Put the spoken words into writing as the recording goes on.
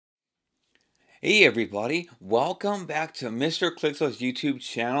Hey everybody, welcome back to mrclixso's YouTube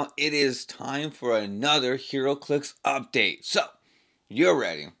channel. It is time for another Heroclix update. So, you're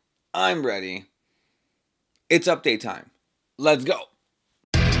ready, I'm ready, it's update time. Let's go!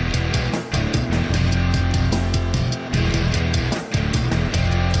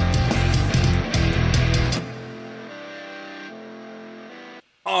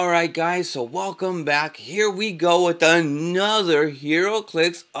 Alright guys, so welcome back. Here we go with another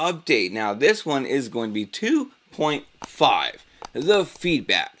Heroclix update. Now this one is going to be 2.5, the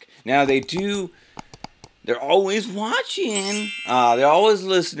feedback. Now they're always watching, they're always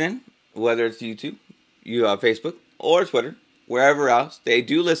listening, whether it's YouTube, Facebook, or Twitter, wherever else. They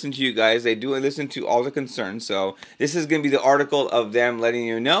do listen to you guys, they do listen to all the concerns. So this is going to be the article of them letting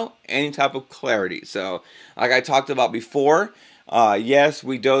you know any type of clarity. So like I talked about before, yes,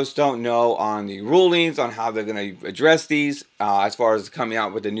 we just don't know on the rulings on how they're going to address these as far as coming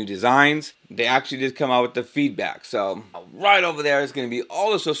out with the new designs. They actually did come out with the feedback. So right over there is going to be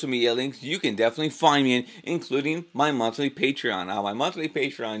all the social media links you can definitely find me in, including my monthly Patreon. Now, my monthly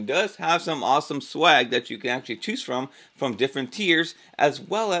Patreon does have some awesome swag that you can actually choose from different tiers, as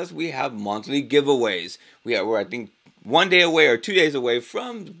well as we have monthly giveaways. We're, I think, 1 day away or 2 days away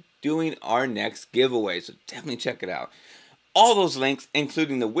from doing our next giveaway. So definitely check it out. All those links,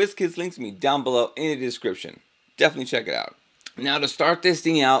 including the Wizkids links, will be down below in the description. Definitely check it out. Now, to start this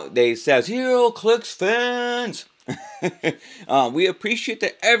thing out, they says, Heroclix fans! We appreciate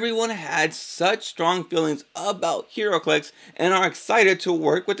that everyone had such strong feelings about Heroclix and are excited to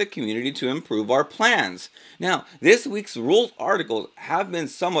work with the community to improve our plans. Now, this week's rules articles have been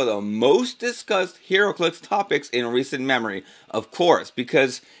some of the most discussed Heroclix topics in recent memory, of course,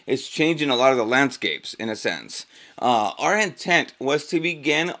 because it's changing a lot of the landscapes, in a sense. Our intent was to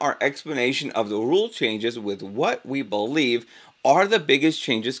begin our explanation of the rule changes with what we believe are the biggest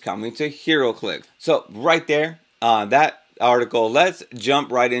changes coming to Heroclix. So, right there, that article, let's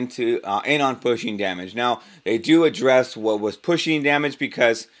jump right into in on pushing damage. Now, they do address what was pushing damage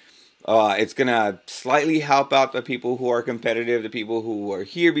because it's going to slightly help out the people who are competitive, the people who were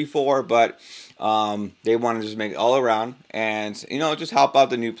here before, but they want to just make it all around and, you know, just help out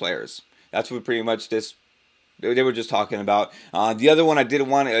the new players. That's what pretty much they were just talking about. The other one I did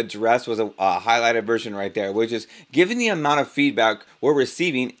want to address was a highlighted version right there, which is given the amount of feedback we're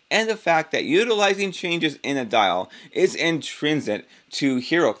receiving and the fact that utilizing changes in a dial is intrinsic to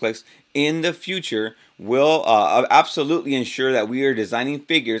Heroclix in the future will absolutely ensure that we are designing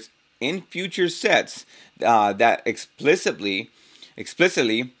figures in future sets that explicitly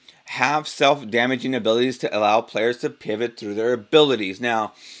have self-damaging abilities to allow players to pivot through their abilities.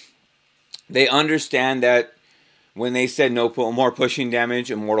 Now, they understand that when they said no more pushing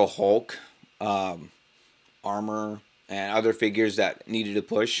damage, Immortal Hulk, Armor, and other figures that needed to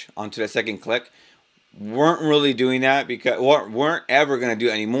push onto the second click weren't really doing that because weren't ever going to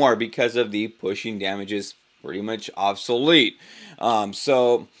do anymore because of the pushing damages pretty much obsolete.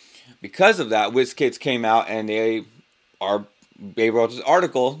 So because of that, Wizkids came out and they wrote this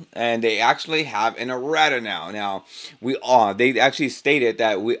article, and they actually have an errata now. Now, they actually stated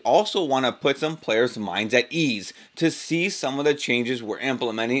that we also want to put some players' minds at ease to see some of the changes we're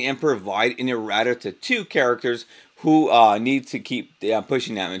implementing and provide an errata to 2 characters who need to keep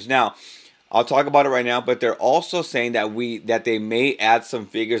pushing damage. Now, I'll talk about it right now, but they're also saying that they may add some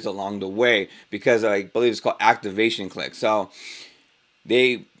figures along the way because I believe it's called activation click. So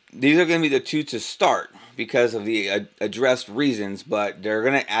these are going to be the 2 to start because of the addressed reasons, but they're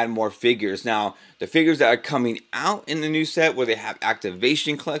going to add more figures. Now, the figures that are coming out in the new set where they have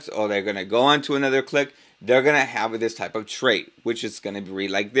activation clicks or they're going to go on to another click, they're going to have this type of trait, which is going to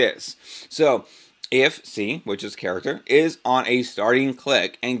read like this. So, if C, which is character, is on a starting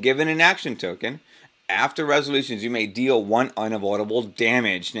click and given an action token, after resolutions, you may deal 1 unavoidable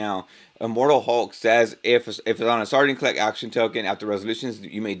damage. Now, Immortal Hulk says if it's on a starting click action token, after resolutions,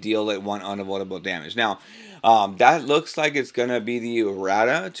 you may deal it 1 unavoidable damage. Now, that looks like it's going to be the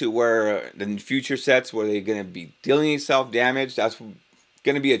errata to where the future sets where they're going to be dealing self-damage, that's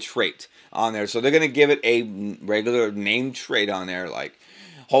going to be a trait on there. So they're going to give it a regular named trait on there, like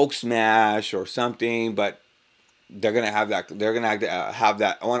Hulk Smash or something, but they're going to have that. They're going to have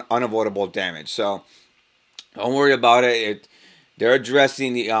that unavoidable damage. So don't worry about it. They're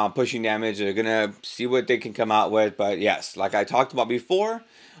addressing the pushing damage. They're going to see what they can come out with. But yes, like I talked about before,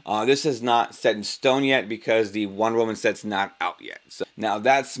 this is not set in stone yet because the Wonder Woman set's not out yet. So now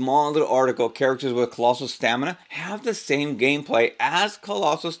that small little article, characters with Colossal Stamina have the same gameplay as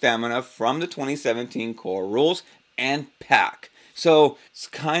Colossal Stamina from the 2017 core rules and pack. So it's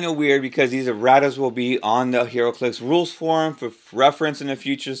kind of weird because these erratas will be on the Heroclix rules forum for reference in the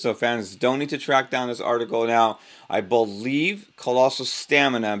future, so fans don't need to track down this article now. I believe Colossal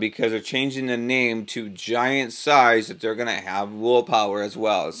Stamina, because they're changing the name to Giant Size, that they're going to have willpower as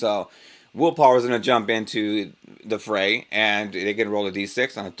well. So willpower is going to jump into the fray, and they can roll a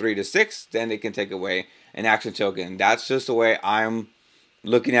d6 on a 3 to 6, then they can take away an action token. That's just the way I'm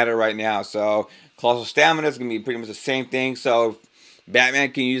looking at it right now. So Colossal Stamina is going to be pretty much the same thing. So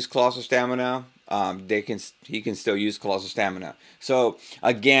Batman can use Colossal Stamina. He can still use Colossal Stamina. So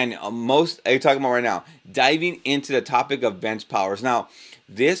again, most are you talking about right now? Diving into the topic of bench powers. Now,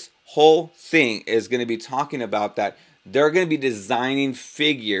 this whole thing is going to be talking about that they're going to be designing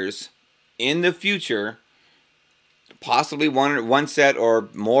figures in the future, possibly one set or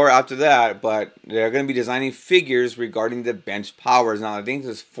more after that, but they're going to be designing figures regarding the bench powers. Now, I think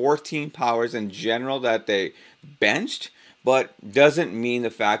there's 14 powers in general that they benched, but doesn't mean the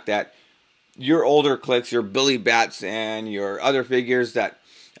fact that your older Clix, your Billy Bats, and your other figures that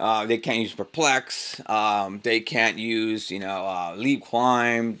they can't use Perplex, they can't use, Leap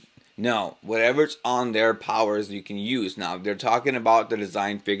Climb. No, whatever's on their powers you can use. Now, they're talking about the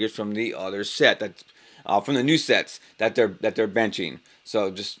design figures from the other set, that's from the new sets that they're benching. So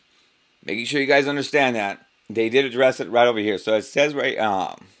just making sure you guys understand that. They did address it right over here. So it says right,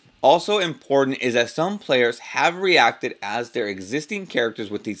 also important is that some players have reacted as their existing characters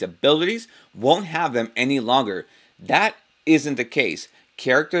with these abilities won't have them any longer. That isn't the case.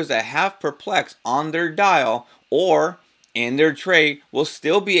 Characters that have Perplex on their dial or in their tray will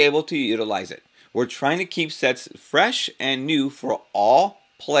still be able to utilize it. We're trying to keep sets fresh and new for all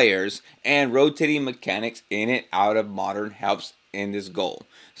players, and rotating mechanics in and out of modern helps in this goal.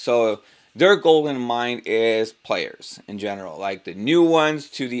 So their goal in mind is players in general, like the new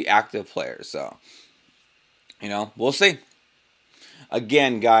ones to the active players. So, we'll see.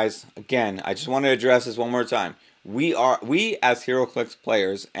 Again, guys, I just want to address this one more time. We as Heroclix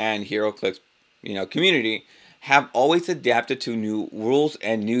players and Heroclix, community, have always adapted to new rules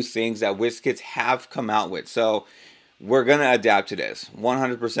and new things that Wizkids have come out with. So we're going to adapt to this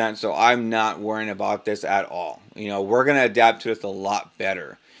 100%. So I'm not worrying about this at all. We're going to adapt to this a lot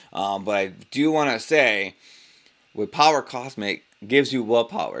better. But I do want to say, with Power Cosmic, gives you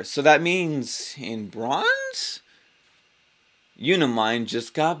willpower. So that means in Bronze, Unimind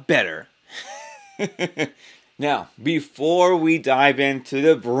just got better. Now, before we dive into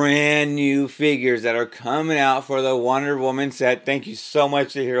the brand new figures that are coming out for the Wonder Woman set, thank you so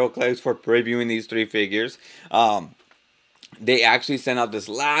much to Heroclix for previewing these 3 figures. They actually sent out this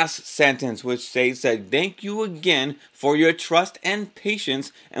last sentence which said, "Thank you again for your trust and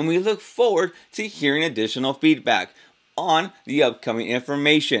patience, and we look forward to hearing additional feedback on the upcoming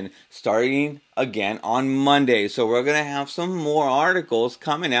information starting again on Monday." So we're going to have some more articles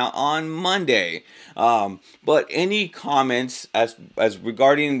coming out on Monday. But any comments as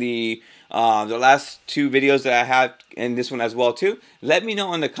regarding the last 2 videos that I have, and this one as well too, let me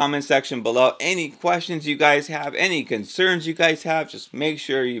know in the comment section below. Any questions you guys have, any concerns you guys have, just make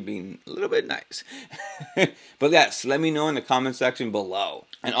sure you're being a little bit nice. But yes, let me know in the comment section below.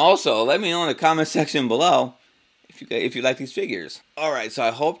 And also, let me know in the comment section below if you like these figures. Alright, so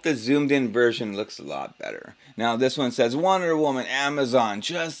I hope the zoomed in version looks a lot better. Now this one says Wonder Woman, Amazon,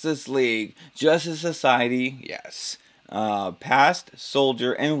 Justice League, Justice Society, yes. Past,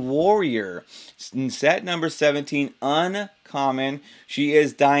 Soldier, and Warrior. Set number 17, uncommon. She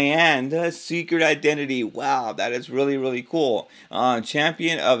is Diane, the secret identity. Wow, that is really, really cool.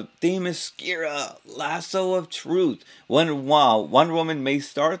 Champion of Themyscira, Lasso of Truth. Wonder Woman may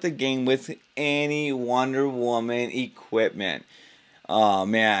start the game with any Wonder Woman equipment. Oh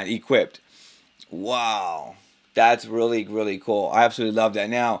man, equipped. Wow. That's really, really cool. I absolutely love that.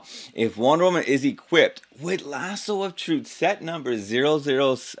 Now, if Wonder Woman is equipped with Lasso of Truth, set number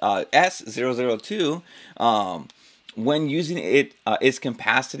S002, when using it,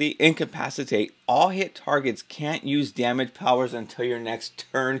 incapacitate all hit targets can't use damage powers until your next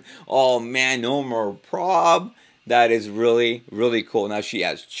turn. Oh man, no more prob. That is really, really cool. Now she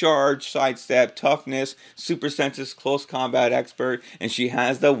has charge, sidestep, toughness, super senses, close combat expert, and she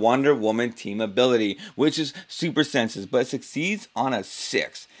has the Wonder Woman team ability, which is super senses, but succeeds on a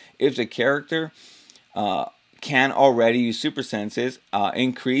 6. If the character can already use super senses,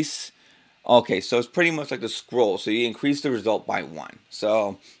 increase. Okay, so it's pretty much like the scroll. So you increase the result by 1.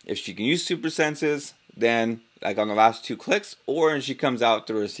 So if she can use super senses, then like on the last 2 clicks, or she comes out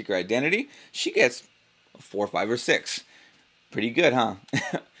through her secret identity, she gets 4, 5, or 6. Pretty good, huh?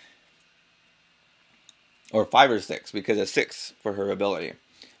 Or 5 or 6, because it's 6 for her ability.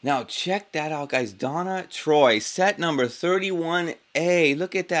 Now check that out, guys. Donna Troy, set number 31A.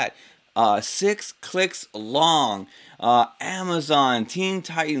 Look at that. 6 clicks long. Amazon, Teen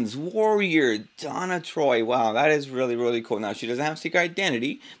Titans, Warrior, Donna Troy. Wow, that is really, really cool. Now, she doesn't have secret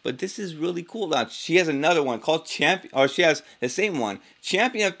identity, but this is really cool. Now, she has another one called Champion, or she has the same one,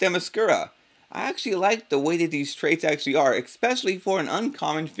 Champion of Themyscira. I actually like the way that these traits actually are, especially for an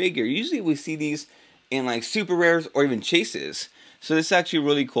uncommon figure. Usually we see these in like super rares or even chases. So this is actually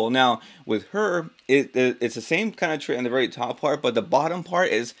really cool. Now, with her, it's the same kind of trait on the very top part, but the bottom part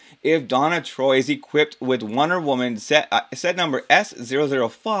is if Donna Troy is equipped with Wonder Woman set number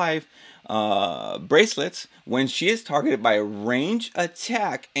S005 bracelets, when she is targeted by a range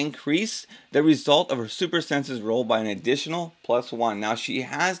attack, increase the result of her super senses roll by an additional +1. Now, she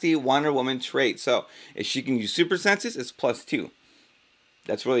has the Wonder Woman trait, so if she can use super senses, it's +2.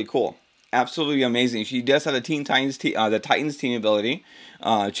 That's really cool. Absolutely amazing. She does have the Titans team ability.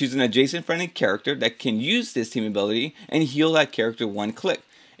 Choose an adjacent friendly character that can use this team ability and heal that character 1 click.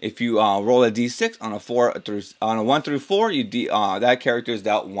 If you roll a d6 on a 1 through 4, that character is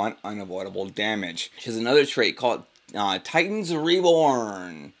dealt 1 unavoidable damage. She has another trait called Titans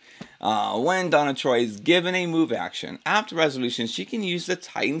Reborn. When Donna Troy is given a move action after resolution, she can use the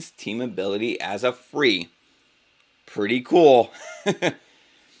Titans team ability as a free. Pretty cool.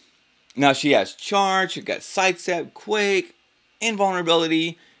 Now she has charge, she got sidestep, quake,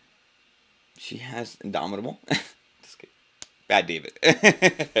 invulnerability. She has indomitable. Just kidding. Bad David.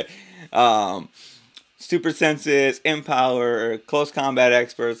 Super senses, empower, close combat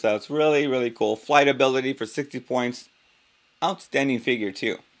expert. So it's really, really cool. Flight ability for 60 points. Outstanding figure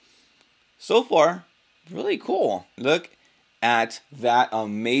too. So far, really cool. Look at that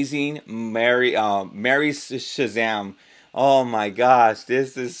amazing Mary Shazam. Oh my gosh,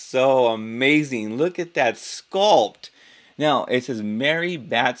 this is so amazing. Look at that sculpt. Now, it says Mary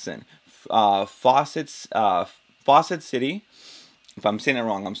Batson, Fawcett City. If I'm saying it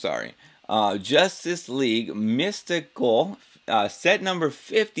wrong, I'm sorry. Justice League Mystical, set number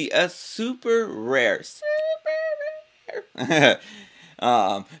 50, a super rare.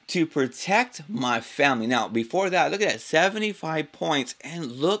 To protect my family. Now, before that, look at that, 75 points,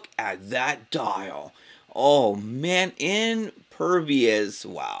 and look at that dial. Oh man, impervious.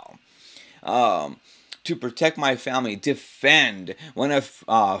 Wow. To protect my family, defend. When a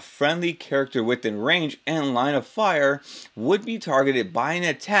friendly character within range and line of fire would be targeted by an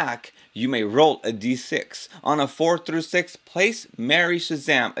attack, you may roll a d6. On a 4 through 6, place Mary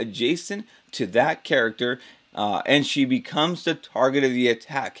Shazam adjacent to that character, and she becomes the target of the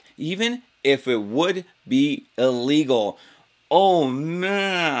attack, even if it would be illegal. Oh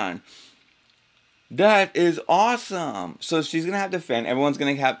man. That is awesome. So she's going to have defend. Everyone's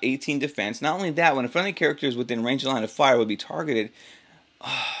going to have 18 defense. Not only that, when a friendly character is within range of line of fire, would be targeted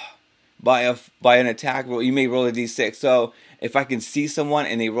by an attack, you may roll a d6. So if I can see someone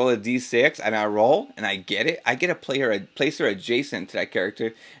and they roll a d6 and I roll and I get it, I get to place her adjacent to that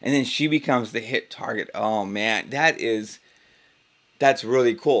character, and then she becomes the hit target. Oh man, that's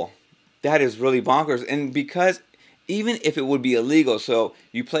really cool. That is really bonkers. And because even if it would be illegal, so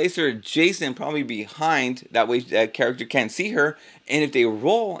you place her adjacent, probably behind, that way that character can't see her, and if they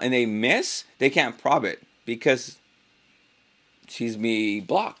roll and they miss, they can't prob it because she's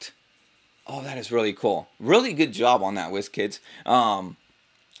blocked. Oh, that is really cool. Really good job on that, Wizkids. Long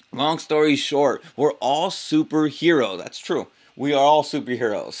story short, we're all superheroes. That's true. We are all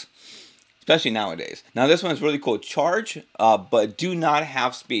superheroes, especially nowadays. Now this one is really cool. Charge, but do not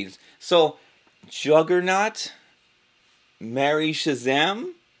have speed. So Juggernaut, Mary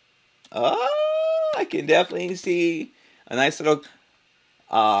Shazam. I can definitely see a nice little.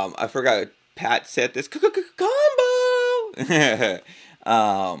 I forgot Pat said this combo.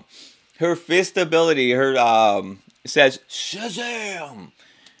 Her fist ability. Says Shazam.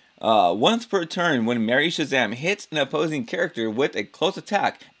 Once per turn, when Mary Shazam hits an opposing character with a close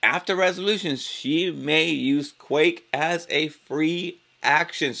attack, after resolution, she may use Quake as a free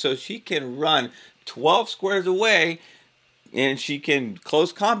action. So she can run 12 squares away, and she can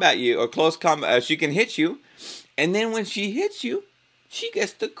close combat you, or she can hit you, and then when she hits you, she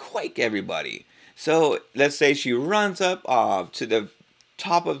gets to Quake everybody. So let's say she runs up to the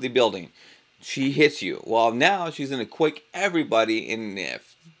top of the building. She hits you. Well, now she's going to Quake everybody, and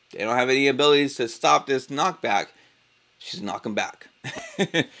if they don't have any abilities to stop this knockback, she's knocking back.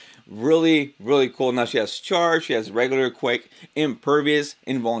 Really, really cool. Now she has charge, she has regular Quake, impervious,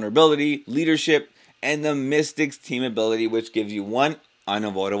 invulnerability, leadership, and the Mystics team ability, which gives you 1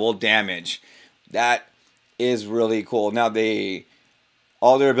 unavoidable damage. That is really cool. Now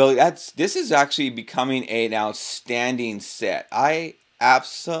all their ability. This is actually becoming an outstanding set. I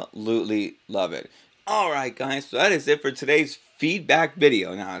absolutely love it. Alright guys, so that is it for today's feedback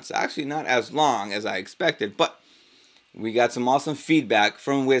video. Now, it's actually not as long as I expected, but we got some awesome feedback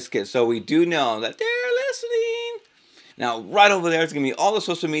from Wizkids, so we do know that they're listening. Now, right over there is going to be all the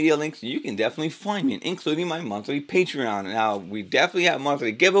social media links. You can definitely find me, including my monthly Patreon. Now, we definitely have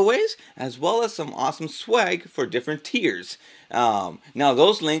monthly giveaways, as well as some awesome swag for different tiers. Now,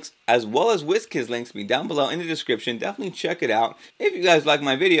 those links, as well as Wizkids links, will be down below in the description. Definitely check it out. If you guys like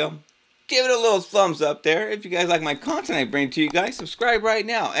my video, give it a little thumbs up there. If you guys like my content I bring to you guys, subscribe right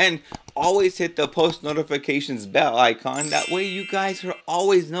now. And always hit the post notifications bell icon. That way you guys are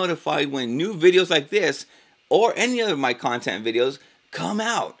always notified when new videos like this or any other of my content videos come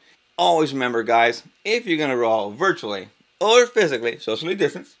out. Always remember, guys, if you're going to roll virtually or physically, socially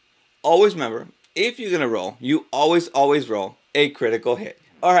distanced, always remember, if you're going to roll, you always roll a critical hit.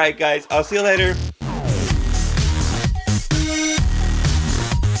 Alright guys, I'll see you later.